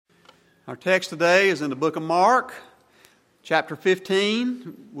Our text today is in the book of Mark, chapter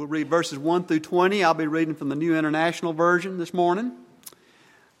 15. We'll read verses 1 through 20. I'll be reading from the New International Version this morning.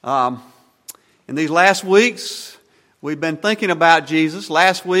 In these last weeks, we've been thinking about Jesus.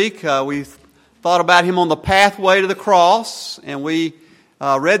 Last week, we thought about him on the pathway to the cross, and we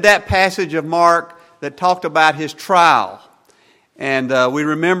read that passage of Mark that talked about his trial. And we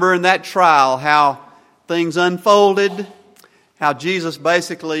remember in that trial how things unfolded, how Jesus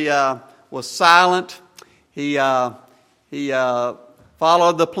basically was silent. He followed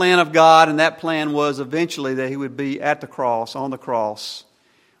the plan of God, and that plan was eventually that he would be at the cross, on the cross.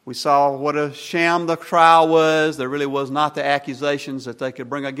 We saw what a sham the trial was. There really was not the accusations that they could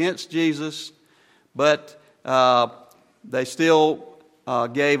bring against Jesus, but they still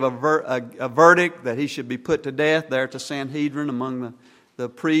gave a verdict that he should be put to death there at the Sanhedrin among the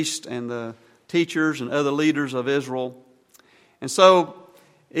priests and the teachers and other leaders of Israel. And so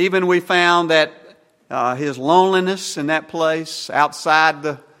even we found that his loneliness in that place, outside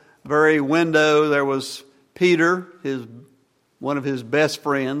the very window, there was Peter, one of his best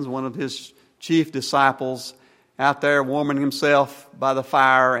friends, one of his chief disciples, out there warming himself by the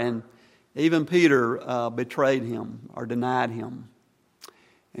fire, and even Peter betrayed him or denied him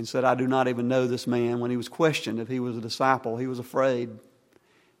and said, "I do not even know this man." When he was questioned if he was a disciple, he was afraid.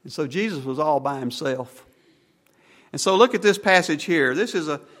 And so Jesus was all by himself. And so look at this passage here. This is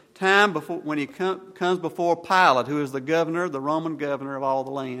a time before when he comes before Pilate, who is the governor, the Roman governor of all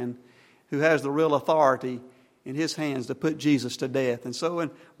the land, who has the real authority in his hands to put Jesus to death. And so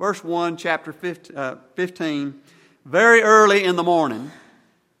in verse 1, chapter 15, very early in the morning,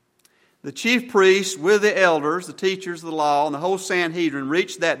 the chief priests with the elders, the teachers of the law, and the whole Sanhedrin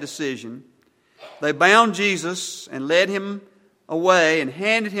reached that decision. They bound Jesus and led him away and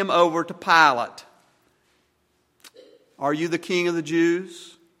handed him over to Pilate. "Are you the king of the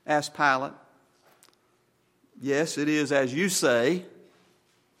Jews?" asked Pilate. "Yes, it is as you say,"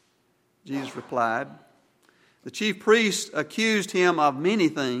 Jesus replied. The chief priests accused him of many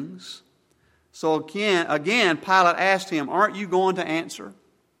things. So again, Pilate asked him, "Aren't you going to answer?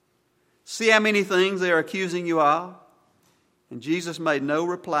 See how many things they are accusing you of?" And Jesus made no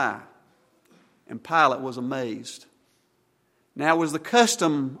reply, and Pilate was amazed. Now it was the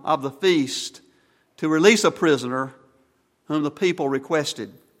custom of the feast to release a prisoner whom the people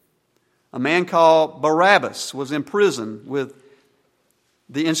requested. A man called Barabbas was in prison with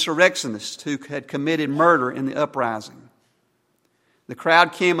the insurrectionists who had committed murder in the uprising. The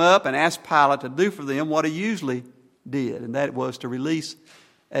crowd came up and asked Pilate to do for them what he usually did, and that was to release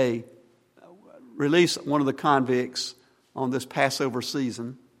one of the convicts on this Passover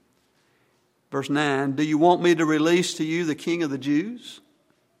season. Verse 9, "Do you want me to release to you the king of the Jews?"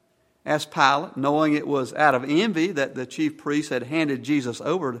 asked Pilate, knowing it was out of envy that the chief priests had handed Jesus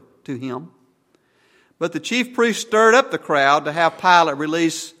over to him. But the chief priests stirred up the crowd to have Pilate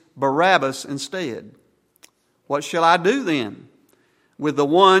release Barabbas instead. "What shall I do then with the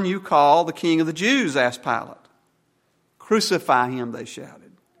one you call the king of the Jews?" asked Pilate. "Crucify him," they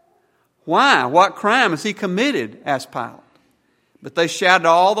shouted. "Why? What crime has he committed?" asked Pilate. But they shouted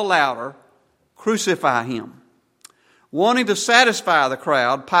all the louder, "Crucify him." Wanting to satisfy the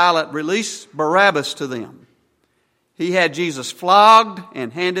crowd, Pilate released Barabbas to them. He had Jesus flogged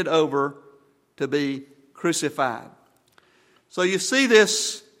and handed over to be crucified. So you see,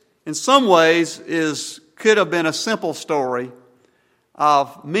 this in some ways could have been a simple story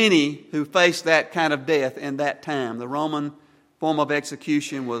of many who faced that kind of death in that time. The Roman form of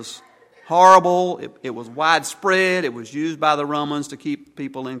execution was horrible. It was widespread. It was used by the Romans to keep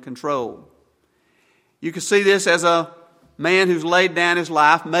people in control. You can see this as a man who's laid down his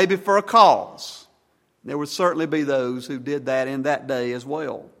life, maybe for a cause. There would certainly be those who did that in that day as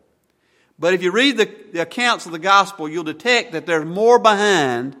well. But if you read the accounts of the gospel, you'll detect that there's more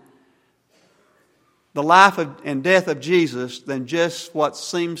behind the life and death of Jesus than just what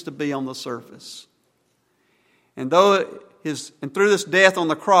seems to be on the surface. And through this death on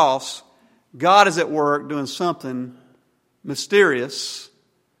the cross, God is at work doing something mysterious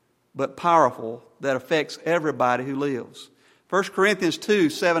but powerful that affects everybody who lives. 1 Corinthians 2,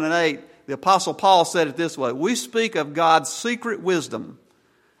 7 and 8, the Apostle Paul said it this way: "We speak of God's secret wisdom,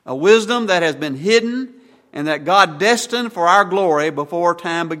 a wisdom that has been hidden and that God destined for our glory before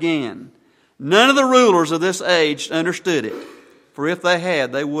time began. None of the rulers of this age understood it, for if they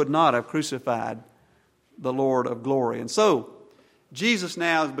had, they would not have crucified the Lord of glory." And so, Jesus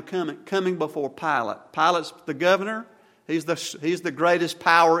now is coming before Pilate. Pilate's the governor. He's the greatest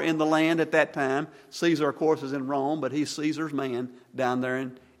power in the land at that time. Caesar, of course, is in Rome, but he's Caesar's man down there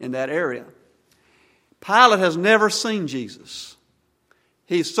in that area. Pilate has never seen Jesus.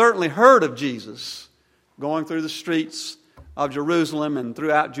 He's certainly heard of Jesus going through the streets of Jerusalem and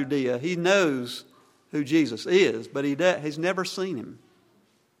throughout Judea. He knows who Jesus is, but he's never seen him.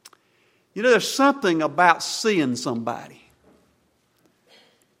 You know, there's something about seeing somebody.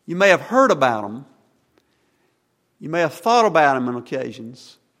 You may have heard about them. You may have thought about them on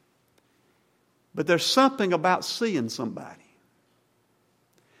occasions. But there's something about seeing somebody.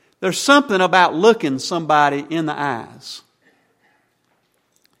 There's something about looking somebody in the eyes.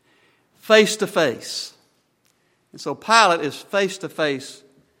 Face to face. And so Pilate is face to face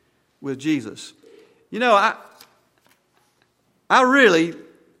with Jesus. You know, I really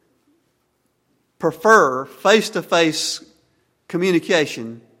prefer face-to-face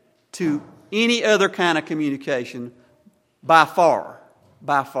communication to any other kind of communication by far.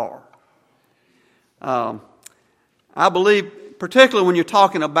 I believe, particularly when you're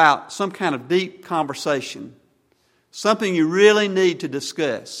talking about some kind of deep conversation, something you really need to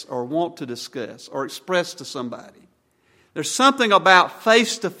discuss or want to discuss or express to somebody, there's something about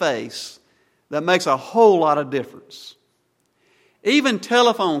face-to-face that makes a whole lot of difference. Even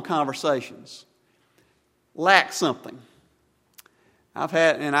telephone conversations lack something.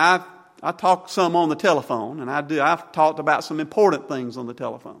 I talk some on the telephone, and I've talked about some important things on the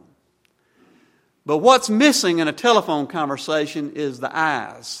telephone. But what's missing in a telephone conversation is the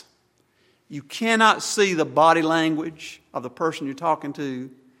eyes. You cannot see the body language of the person you're talking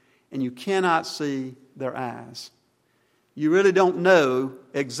to, and you cannot see their eyes. You really don't know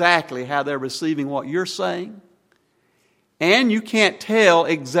exactly how they're receiving what you're saying, and you can't tell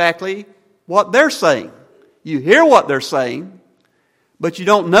exactly what they're saying. You hear what they're saying, but you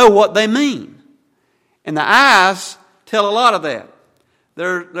don't know what they mean. And the eyes tell a lot of that.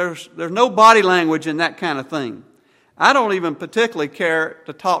 There's no body language in that kind of thing. I don't even particularly care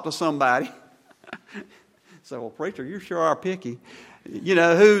to talk to somebody. So, well, preacher, you sure are picky. You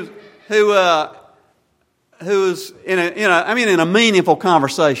know, who's in a meaningful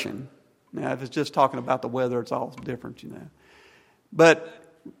conversation. Now, if it's just talking about the weather, it's all different, you know. But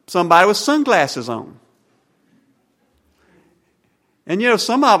somebody with sunglasses on. And, you know,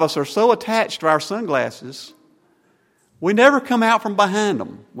 some of us are so attached to our sunglasses, we never come out from behind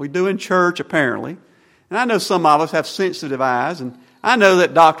them. We do in church, apparently. And I know some of us have sensitive eyes, and I know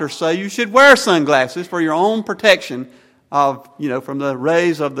that doctors say you should wear sunglasses for your own protection of, you know, from the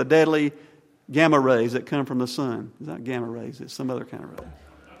rays of the deadly gamma rays that come from the sun. It's not gamma rays, it's some other kind of ray.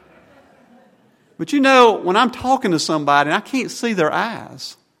 But you know, when I'm talking to somebody and I can't see their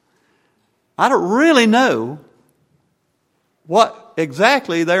eyes, I don't really know what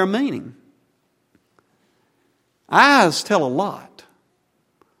exactly they're meaning. Eyes tell a lot.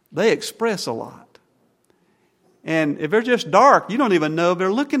 They express a lot. And if they're just dark, you don't even know if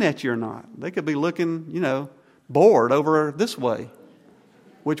they're looking at you or not. They could be looking, you know, bored over this way,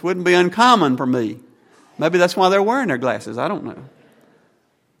 which wouldn't be uncommon for me. Maybe that's why they're wearing their glasses. I don't know.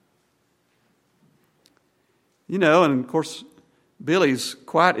 You know, and of course, Billy's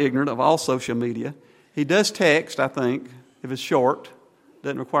quite ignorant of all social media. He does text, I think, if it's short.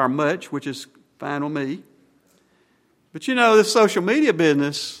 Doesn't require much, which is fine with me. But you know, this social media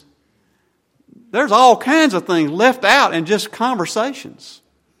business, there's all kinds of things left out in just conversations.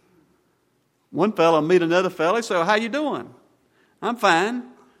 One fellow meet another fellow, he said, how you doing? I'm fine.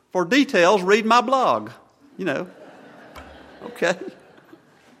 For details, read my blog. You know. Okay.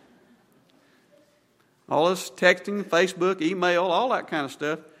 All this texting, Facebook, email, all that kind of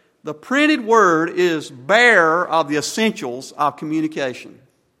stuff. The printed word is bare of the essentials of communication.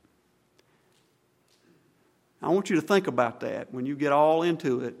 I want you to think about that. When you get all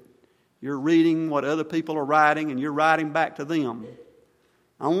into it, you're reading what other people are writing and you're writing back to them.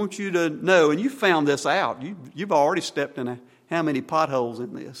 I want you to know, and you found this out. You've already stepped in how many potholes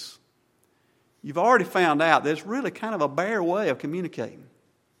in this. You've already found out that it's really kind of a bare way of communicating.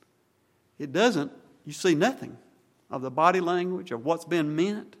 It doesn't, you see nothing of the body language, of what's been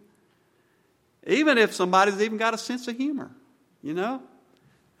meant. Even if somebody's even got a sense of humor, you know.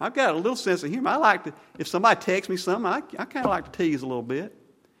 I've got a little sense of humor. I like to, if somebody texts me something, I kind of like to tease a little bit.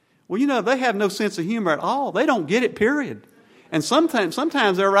 Well, you know, they have no sense of humor at all. They don't get it, period. And sometimes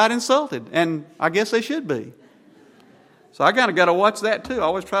they're right insulted, and I guess they should be. So I kind of got to watch that too. I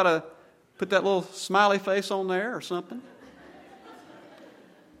always try to put that little smiley face on there or something.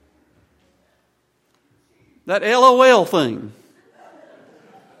 That LOL thing.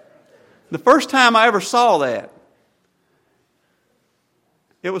 The first time I ever saw that,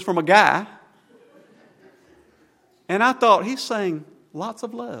 it was from a guy. And I thought, he's saying lots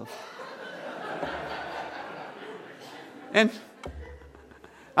of love. And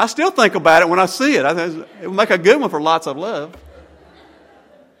I still think about it when I see it. I think it would make a good one for lots of love.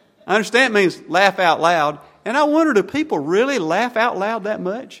 I understand it means laugh out loud. And I wonder, do people really laugh out loud that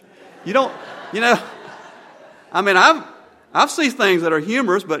much? You don't, I mean, I've seen things that are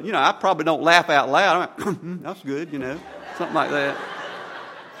humorous, but, I probably don't laugh out loud. I'm like, that's good, something like that.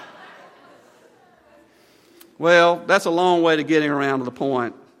 Well, that's a long way to getting around to the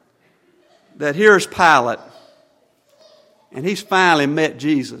point that here's Pilate, and he's finally met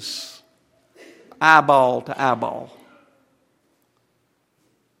Jesus, eyeball to eyeball.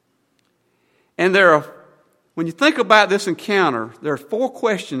 And when you think about this encounter, there are 4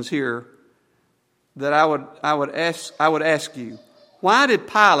 questions here that I would ask you. Why did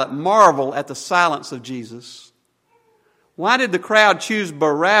Pilate marvel at the silence of Jesus? Why did the crowd choose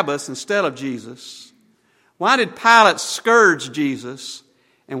Barabbas instead of Jesus? Why did Pilate scourge Jesus?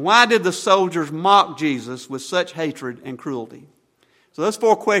 And why did the soldiers mock Jesus with such hatred and cruelty? So those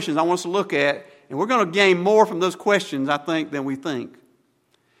 4 questions I want us to look at, and we're going to gain more from those questions, I think, than we think.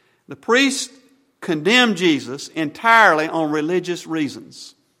 The priests condemned Jesus entirely on religious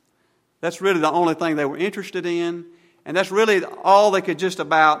reasons. That's really the only thing they were interested in, and that's really all they could just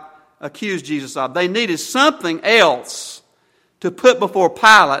about accuse Jesus of. They needed something else to put before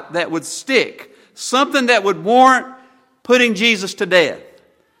Pilate that would stick, something that would warrant putting Jesus to death.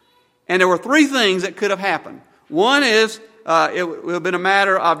 And there were 3 things that could have happened. One is it would have been a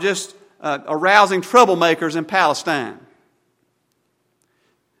matter of just arousing troublemakers in Palestine,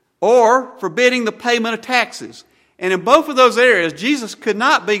 or forbidding the payment of taxes. And in both of those areas, Jesus could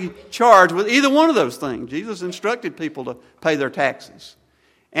not be charged with either one of those things. Jesus instructed people to pay their taxes.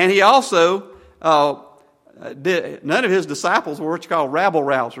 And he also, none of his disciples were what you call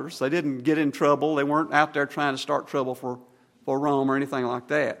rabble-rousers. They didn't get in trouble. They weren't out there trying to start trouble for Rome or anything like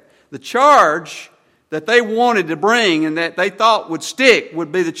that. The charge that they wanted to bring and that they thought would stick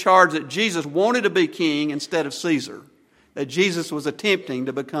would be the charge that Jesus wanted to be king instead of Caesar. That Jesus was attempting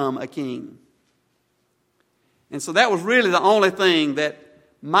to become a king. And so that was really the only thing that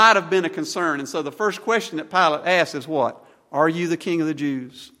might have been a concern. And so the first question that Pilate asked is what? Are you the king of the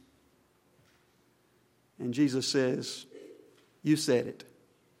Jews? And Jesus says, you said it.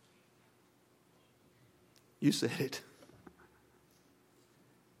 You said it.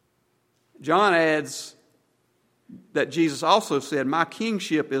 John adds that Jesus also said, my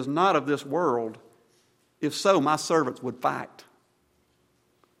kingship is not of this world. If so, my servants would fight.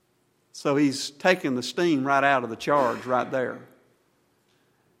 So he's taking the steam right out of the charge right there.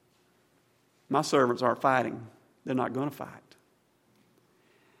 My servants aren't fighting. They're not going to fight.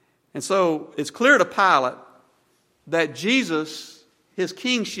 And so it's clear to Pilate that Jesus, his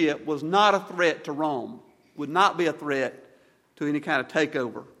kingship, was not a threat to Rome, would not be a threat to any kind of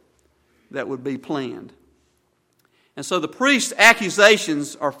takeover that would be planned. And so the priest's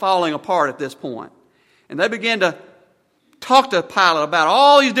accusations are falling apart at this point. And they begin to talk to Pilate about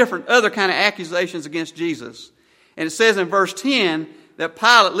all these different other kind of accusations against Jesus. And it says in verse 10 that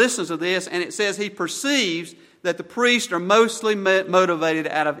Pilate listens to this, and it says he perceives that the priests are mostly motivated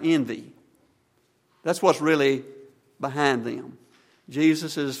out of envy. That's what's really behind them.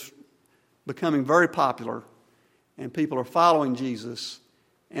 Jesus is becoming very popular, and people are following Jesus.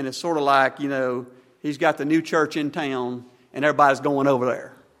 And it's sort of like, he's got the new church in town, and everybody's going over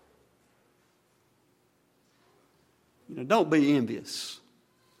there. Don't be envious.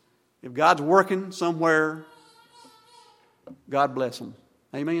 If God's working somewhere, God bless him.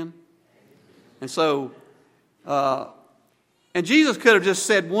 Amen? And so, and Jesus could have just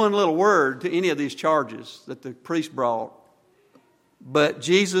said one little word to any of these charges that the priest brought. But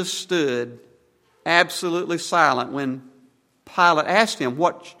Jesus stood absolutely silent when Pilate asked him,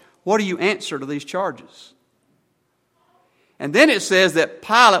 what do you answer to these charges? And then it says that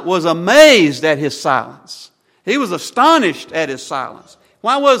Pilate was amazed at his silence. He was astonished at his silence.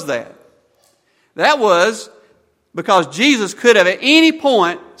 Why was that? That was because Jesus could have at any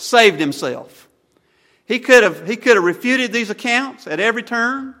point saved himself. He could have refuted these accounts at every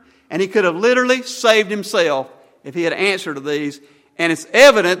turn, and he could have literally saved himself if he had answered to these. And it's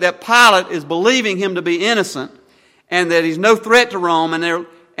evident that Pilate is believing him to be innocent and that he's no threat to Rome,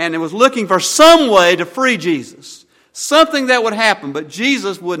 and it was looking for some way to free Jesus. Something that would happen, but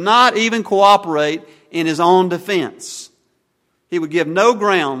Jesus would not even cooperate in his own defense. He would give no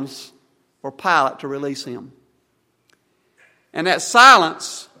grounds for Pilate to release him. And that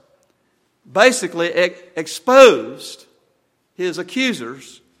silence basically exposed his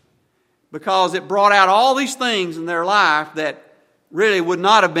accusers, because it brought out all these things in their life that really would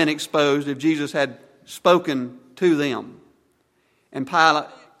not have been exposed if Jesus had spoken to them. And Pilate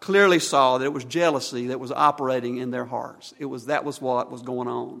clearly saw that it was jealousy that was operating in their hearts. That was what was going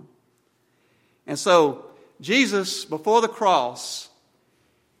on. And so Jesus, before the cross,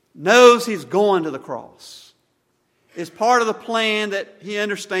 knows he's going to the cross. It's part of the plan that he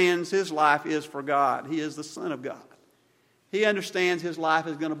understands his life is for God. He is the Son of God. He understands his life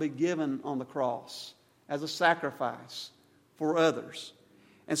is going to be given on the cross as a sacrifice for others.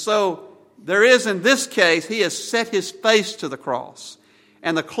 And so there is, in this case, he has set his face to the cross.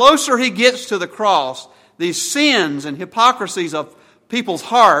 And the closer he gets to the cross, these sins and hypocrisies of people's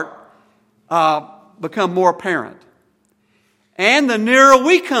heart become more apparent. And the nearer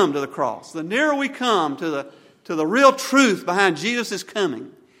we come to the cross, the nearer we come to the real truth behind Jesus'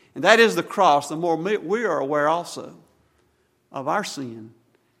 coming, and that is the cross, the more we are aware also of our sin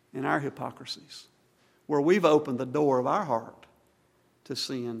and our hypocrisies. Where we've opened the door of our heart to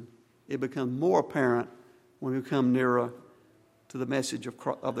sin, it becomes more apparent when we come nearer to the message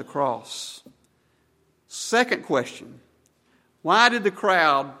of the cross. Second question, why did the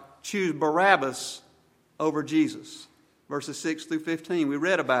crowd choose Barabbas over Jesus? Verses 6 through 15, we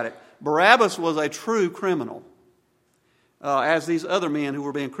read about it. Barabbas was a true criminal, as these other men who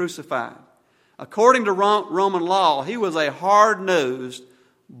were being crucified. According to Roman law, he was a hard-nosed,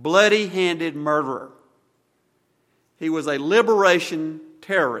 bloody-handed murderer. He was a liberation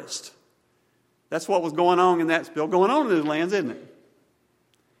terrorist. That's what was going on, and that's still going on in those lands, isn't it?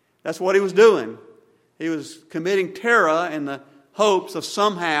 That's what he was doing. He was committing terror in the hopes of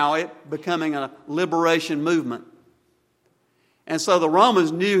somehow it becoming a liberation movement. And so the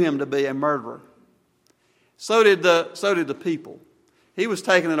Romans knew him to be a murderer. So did the people. He was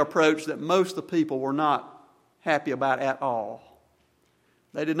taking an approach that most of the people were not happy about at all.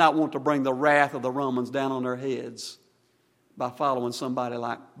 They did not want to bring the wrath of the Romans down on their heads by following somebody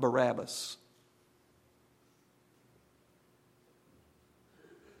like Barabbas.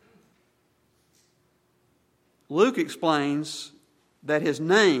 Luke explains that his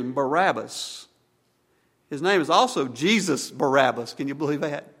name, Barabbas, his name is also Jesus Barabbas. Can you believe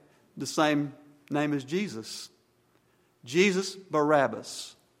that? The same name as Jesus. Jesus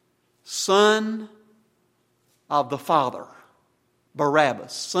Barabbas, son of the Father.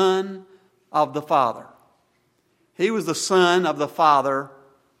 Barabbas, son of the Father. He was the son of the father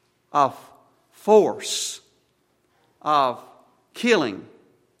of force, of killing.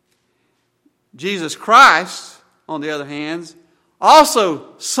 Jesus Christ, on the other hand,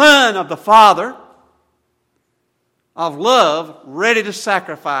 also son of the Father, of love, ready to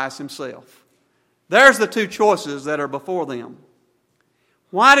sacrifice himself. There's the two choices that are before them.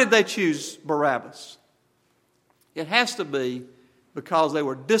 Why did they choose Barabbas? It has to be because they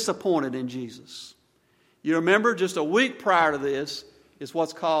were disappointed in Jesus. You remember just a week prior to this is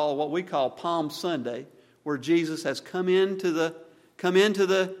what we call Palm Sunday, where Jesus has come into the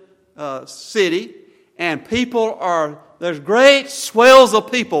city, and there's great swells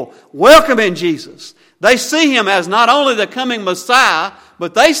of people welcoming Jesus. They see him as not only the coming Messiah,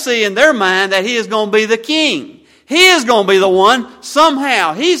 but they see in their mind that he is going to be the king. He is going to be the one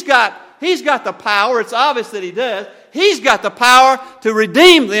somehow. He's got the power. It's obvious that he does. He's got the power to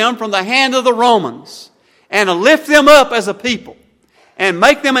redeem them from the hand of the Romans and to lift them up as a people and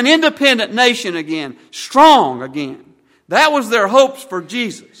make them an independent nation again, strong again. That was their hopes for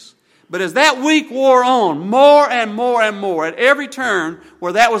Jesus. But as that week wore on, more and more and more, at every turn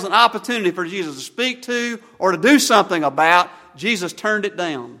where that was an opportunity for Jesus to speak to or to do something about, Jesus turned it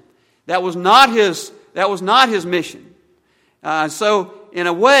down. That was not his mission. So, in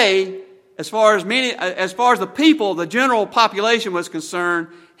a way, as far as the people, the general population was concerned,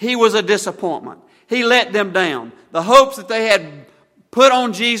 he was a disappointment. He let them down. The hopes that they had put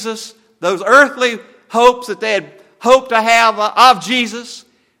on Jesus, those earthly hopes that they had hoped to have of Jesus,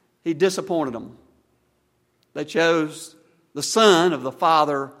 he disappointed them. They chose the son of the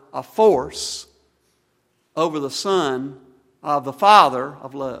father of force over the son of the father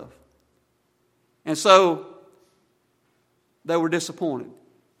of love. And so they were disappointed.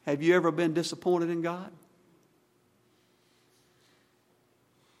 Have you ever been disappointed in God?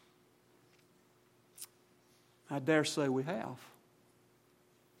 I dare say we have.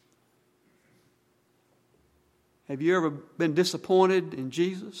 Have you ever been disappointed in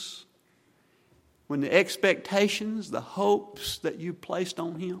Jesus? When the expectations, the hopes that you placed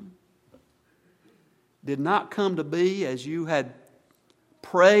on him did not come to be as you had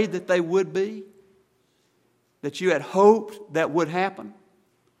prayed that they would be, that you had hoped that would happen?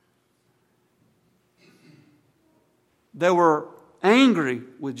 They were angry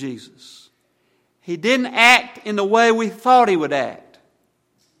with Jesus. He didn't act in the way we thought he would act.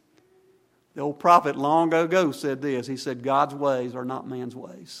 The old prophet long ago said this. He said, God's ways are not man's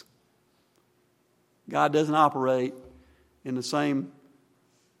ways. God doesn't operate in the same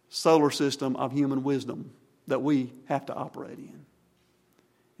solar system of human wisdom that we have to operate in.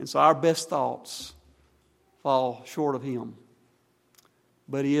 And so our best thoughts fall short of Him.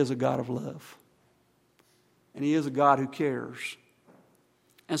 But He is a God of love. And He is a God who cares.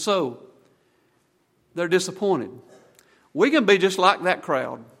 And so, they're disappointed. We can be just like that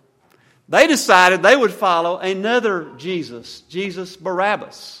crowd. They decided they would follow another Jesus, Jesus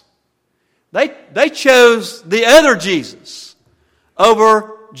Barabbas. They chose the other Jesus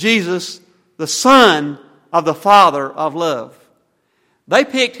over Jesus, the Son of the Father of love. They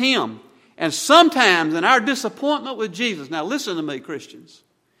picked Him. And sometimes in our disappointment with Jesus, now listen to me, Christians.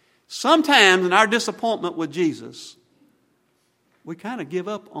 Sometimes in our disappointment with Jesus, we kind of give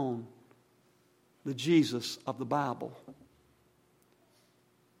up on the Jesus of the Bible.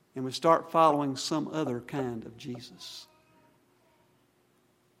 And we start following some other kind of Jesus.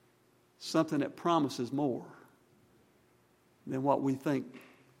 Something that promises more than what we think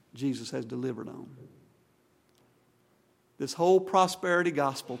Jesus has delivered on. This whole prosperity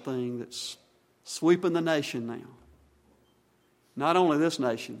gospel thing that's sweeping the nation now. Not only this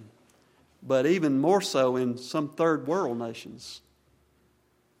nation, but even more so in some third world nations.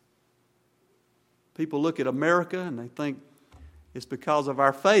 People look at America and they think it's because of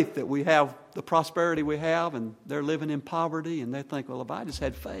our faith that we have the prosperity we have, and they're living in poverty, and they think, well, if I just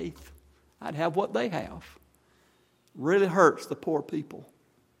had faith, I'd have what they have. Really hurts the poor people.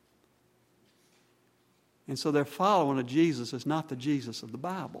 And so they're following a Jesus that's not the Jesus of the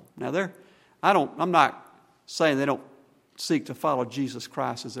Bible. Now, I'm not saying they don't seek to follow Jesus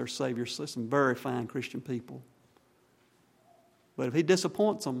Christ as their Savior. So some very fine Christian people. But if He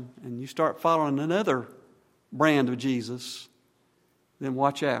disappoints them and you start following another brand of Jesus, then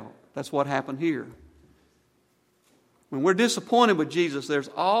watch out. That's what happened here. When we're disappointed with Jesus, there's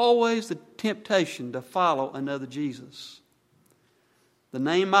always the temptation to follow another Jesus. The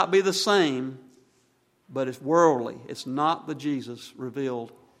name might be the same, but it's worldly. It's not the Jesus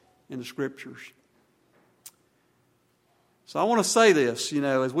revealed in the Scriptures. So I want to say this,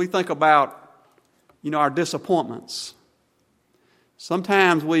 as we think about, our disappointments.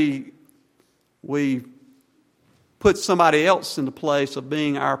 Sometimes we put somebody else in the place of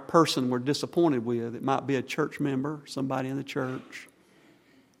being our person we're disappointed with. It might be a church member, somebody in the church.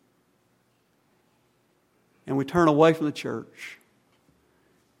 And we turn away from the church.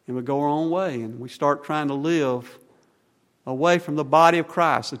 And we go our own way. And we start trying to live away from the body of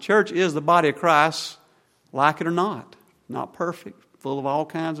Christ. The church is the body of Christ, like it or not. Not perfect, full of all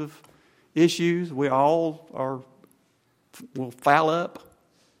kinds of issues. We all will foul up.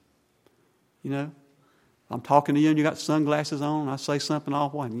 I'm talking to you and you got sunglasses on, and I say something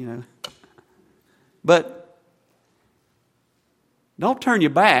awful, But don't turn your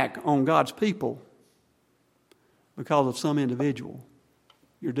back on God's people because of some individual,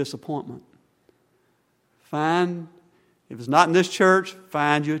 your disappointment. If it's not in this church,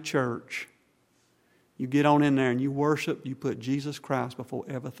 find you a church. You get on in there and you worship, you put Jesus Christ before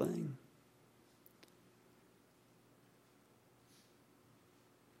everything.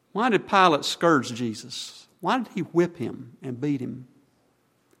 Why did Pilate scourge Jesus? Why did he whip him and beat him?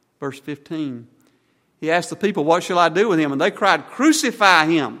 Verse 15, he asked the people, what shall I do with him? And they cried, crucify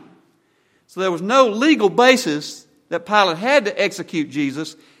him. So there was no legal basis that Pilate had to execute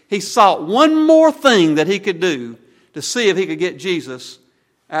Jesus. He sought one more thing that he could do to see if he could get Jesus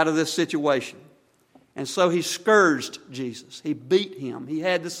out of this situation. And so he scourged Jesus. He beat him. He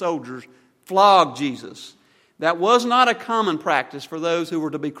had the soldiers flog Jesus. That was not a common practice for those who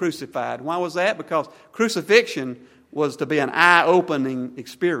were to be crucified. Why was that? Because crucifixion was to be an eye-opening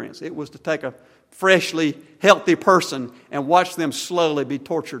experience. It was to take a freshly healthy person and watch them slowly be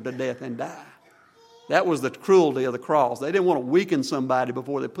tortured to death and die. That was the cruelty of the cross. They didn't want to weaken somebody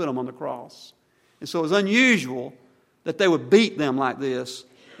before they put them on the cross. And so it was unusual that they would beat them like this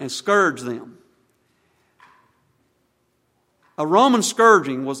and scourge them. A Roman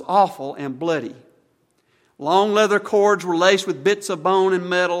scourging was awful and bloody. Long leather cords were laced with bits of bone and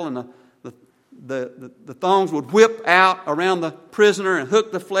metal, and the thongs would whip out around the prisoner and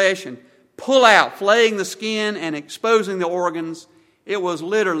hook the flesh and pull out, flaying the skin and exposing the organs. It was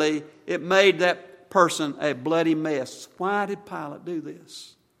literally, it made that person a bloody mess. Why did Pilate do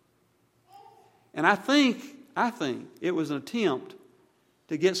this? And I think it was an attempt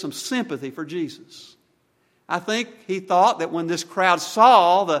to get some sympathy for Jesus. I think he thought that when this crowd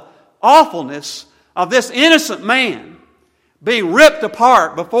saw the awfulness of this innocent man being ripped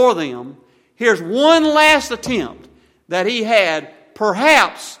apart before them, here's one last attempt that he had,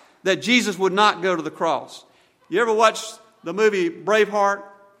 perhaps, that Jesus would not go to the cross. You ever watch the movie Braveheart?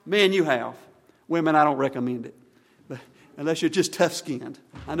 Man, you have. Women, I don't recommend it. But unless you're just tough-skinned.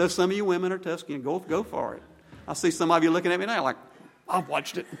 I know some of you women are tough-skinned. Go for it. I see some of you looking at me now like, I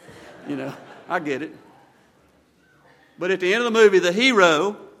watched it. I get it. But at the end of the movie, the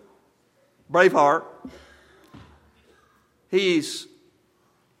hero, Braveheart, he's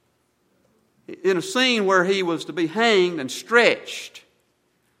in a scene where he was to be hanged and stretched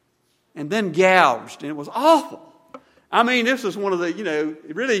and then gouged. And it was awful. I mean, this is one of the,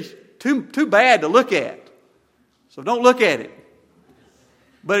 really too bad to look at. So don't look at it.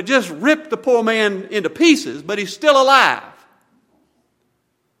 But it just ripped the poor man into pieces, but he's still alive.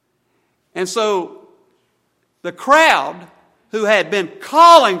 And so the crowd who had been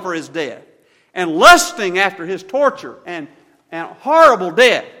calling for his death and lusting after his torture and horrible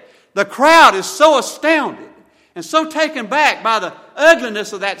death, the crowd is so astounded and so taken back by the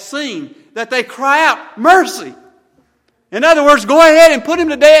ugliness of that scene that they cry out, mercy. In other words, go ahead and put him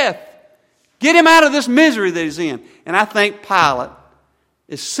to death. Get him out of this misery that he's in. And I think Pilate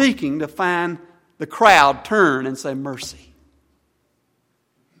is seeking to find the crowd turn and say mercy.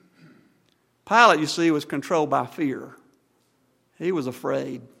 Pilate, you see, was controlled by fear. He was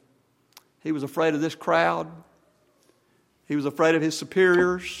afraid. He was afraid of this crowd. He was afraid of his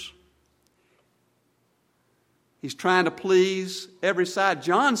superiors. He's trying to please every side.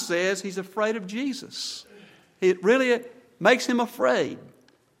 John says he's afraid of Jesus. It really makes him afraid.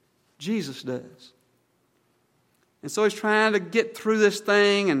 Jesus does. And so he's trying to get through this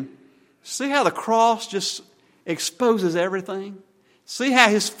thing and see how the cross just exposes everything. See how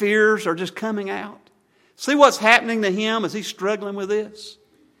his fears are just coming out. See what's happening to him as he's struggling with this.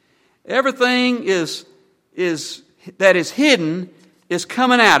 Everything that is hidden is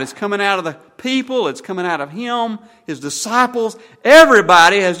coming out. It's coming out of the people. It's coming out of him, his disciples.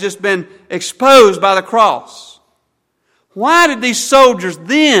 Everybody has just been exposed by the cross. Why did these soldiers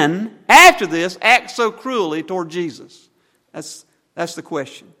then, after this, act so cruelly toward Jesus? That's the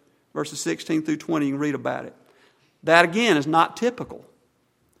question. Verses 16 through 20, you can read about it. That again is not typical.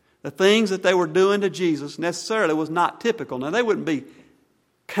 The things that they were doing to Jesus necessarily was not typical. Now they wouldn't be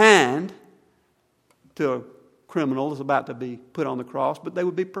kind to a criminal that's about to be put on the cross, but they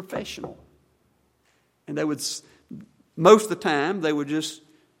would be professional. And they would, most of the time, they would just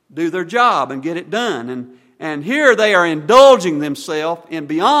do their job and get it done. And here they are indulging themselves in,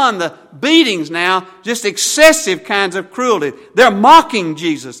 beyond the beatings now, just excessive kinds of cruelty. They're mocking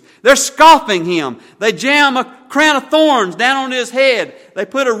Jesus. They're scoffing him. They jam a crown of thorns down on his head. They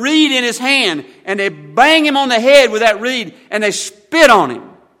put a reed in his hand and they bang him on the head with that reed and they spit on him.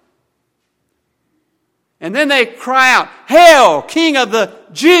 And then they cry out, "Hail, King of the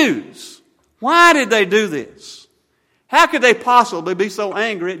Jews!" Why did they do this? How could they possibly be so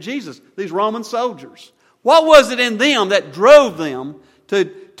angry at Jesus, these Roman soldiers? What was it in them that drove them to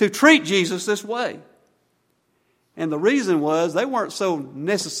treat Jesus this way? And the reason was they weren't so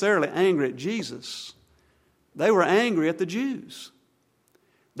necessarily angry at Jesus. They were angry at the Jews.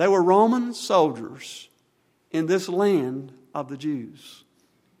 They were Roman soldiers in this land of the Jews.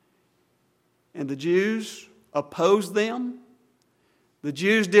 And the Jews opposed them. The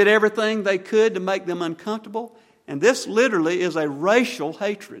Jews did everything they could to make them uncomfortable. And this literally is a racial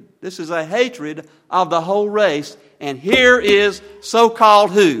hatred. This is a hatred of the whole race. And here is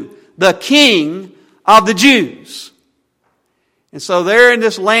so-called who? The King of the Jews. And so they're in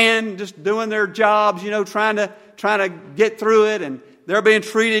this land just doing their jobs, trying to get through it. And they're being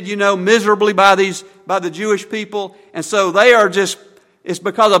treated, miserably by the Jewish people. And so they are just, it's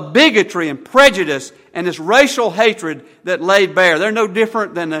because of bigotry and prejudice and this racial hatred that laid bare. They're no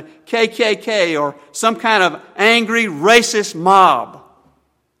different than the KKK or some kind of angry racist mob.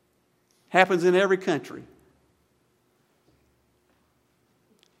 Happens in every country.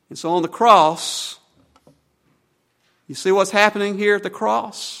 And so on the cross, you see what's happening here at the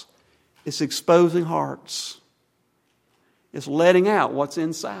cross? It's exposing hearts. It's letting out what's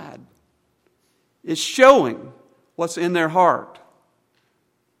inside. It's showing what's in their heart.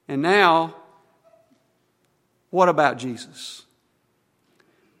 And now, what about Jesus?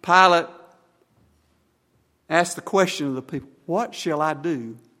 Pilate asked the question of the people, what shall I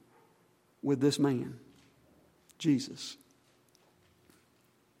do with this man, Jesus?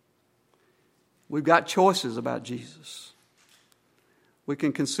 We've got choices about Jesus. We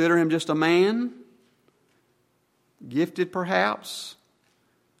can consider him just a man, gifted perhaps,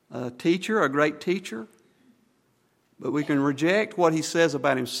 a teacher, a great teacher. But we can reject what he says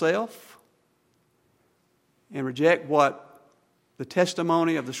about himself and reject what the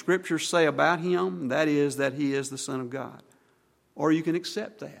testimony of the Scriptures say about him, and that is that he is the Son of God. Or you can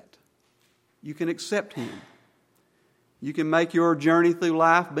accept that. You can accept him. You can make your journey through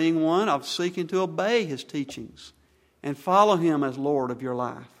life being one of seeking to obey his teachings and follow him as Lord of your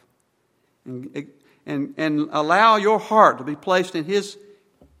life. and allow your heart to be placed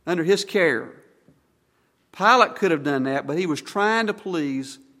under his care. Pilate could have done that, but he was trying to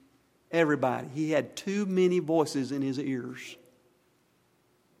please everybody. He had too many voices in his ears.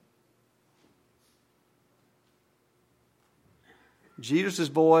 Jesus'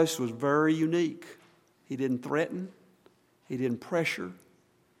 voice was very unique. He didn't threaten. He didn't pressure.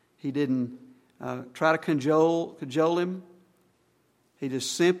 He didn't try to cajole him. He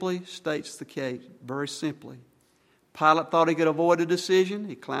just simply states the case, very simply. Pilate thought he could avoid a decision.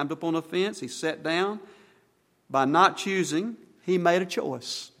 He climbed up on a fence. He sat down. By not choosing, he made a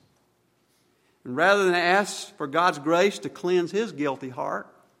choice. And rather than ask for God's grace to cleanse his guilty heart,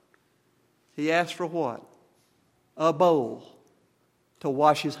 he asked for what? A bowl to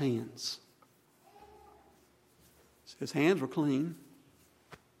wash his hands. His hands were clean,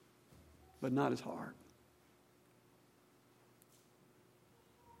 but not his heart.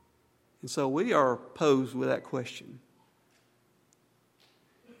 And so we are posed with that question.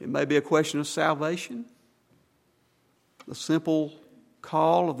 It may be a question of salvation, the simple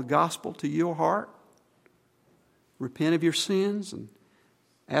call of the gospel to your heart. Repent of your sins and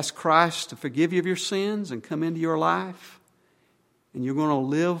ask Christ to forgive you of your sins and come into your life. And you're going to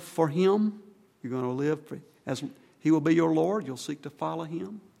live for Him. You're going to live as He will be your Lord. You'll seek to follow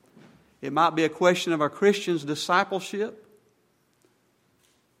Him. It might be a question of a Christian's discipleship.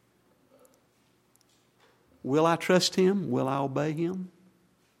 Will I trust Him? Will I obey Him?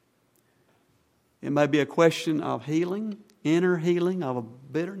 It may be a question of healing, inner healing of a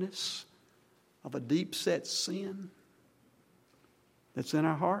bitterness, of a deep-set sin that's in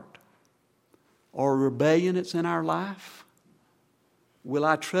our heart, or a rebellion that's in our life. Will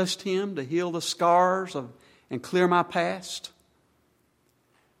I trust Him to heal the scars and clear my past?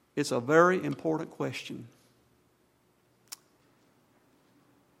 It's a very important question.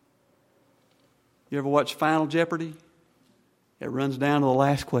 You ever watch Final Jeopardy? It runs down to the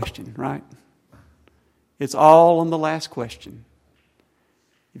last question, right? It's all on the last question.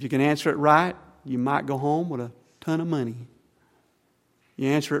 If you can answer it right, you might go home with a ton of money. You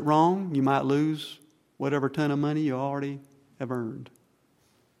answer it wrong, you might lose whatever ton of money you already have earned.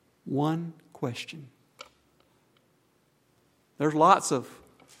 One question. There's lots of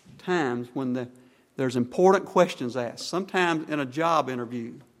times when there's important questions asked. Sometimes in a job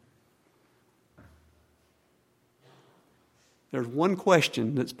interview, there's one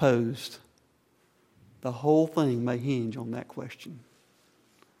question that's posed. The whole thing may hinge on that question.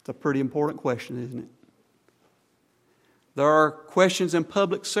 It's a pretty important question, isn't it? There are questions in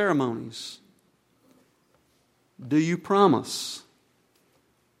public ceremonies. Do you promise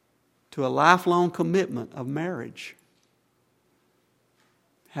to a lifelong commitment of marriage?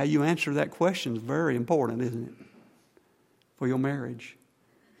 How you answer that question is very important, isn't it? For your marriage.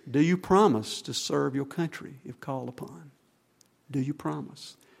 Do you promise to serve your country if called upon? Do you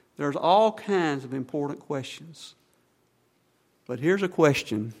promise? There's all kinds of important questions. But here's a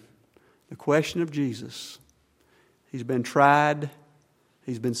question. The question of Jesus. He's been tried.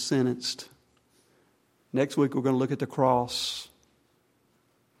 He's been sentenced. Next week we're going to look at the cross.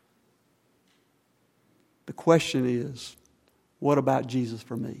 The question is, what about Jesus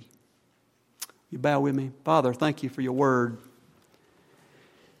for me? You bow with me. Father, thank you for your word.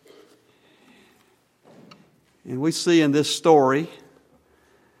 And we see in this story,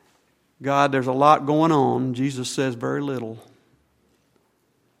 God, there's a lot going on. Jesus says very little.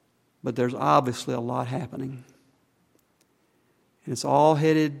 But there's obviously a lot happening. And it's all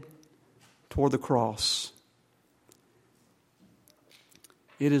headed toward the cross.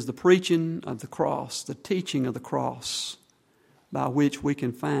 It is the preaching of the cross, the teaching of the cross, by which we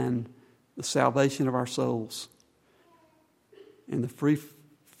can find the salvation of our souls and the free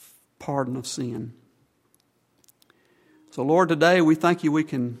pardon of sin. So, Lord, today we thank you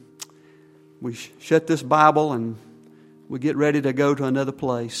we shut this Bible and we get ready to go to another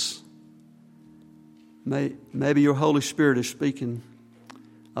place. Maybe your Holy Spirit is speaking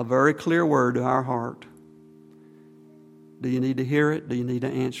a very clear word to our heart. Do you need to hear it? Do you need to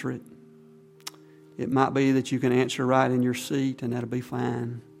answer it? It might be that you can answer right in your seat, and that'll be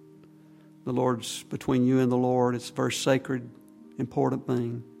fine. The Lord's between you and the Lord. It's a very sacred, important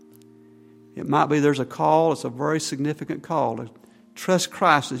thing. It might be there's a call. It's a very significant call to trust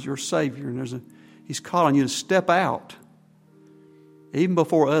Christ as your Savior. And He's calling you to step out, even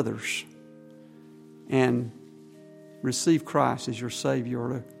before others, and receive Christ as your Savior, or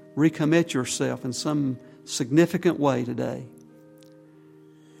to recommit yourself in some significant way today.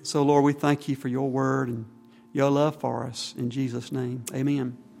 So, Lord, we thank you for your word and your love for us. In Jesus' name,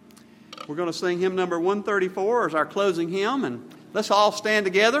 amen. We're going to sing hymn number 134 as our closing hymn, and let's all stand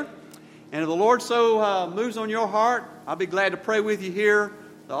together And if the Lord so moves on your heart, I'll be glad to pray with you here.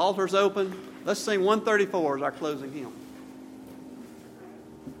 The altar's open. Let's sing 134 as our closing hymn.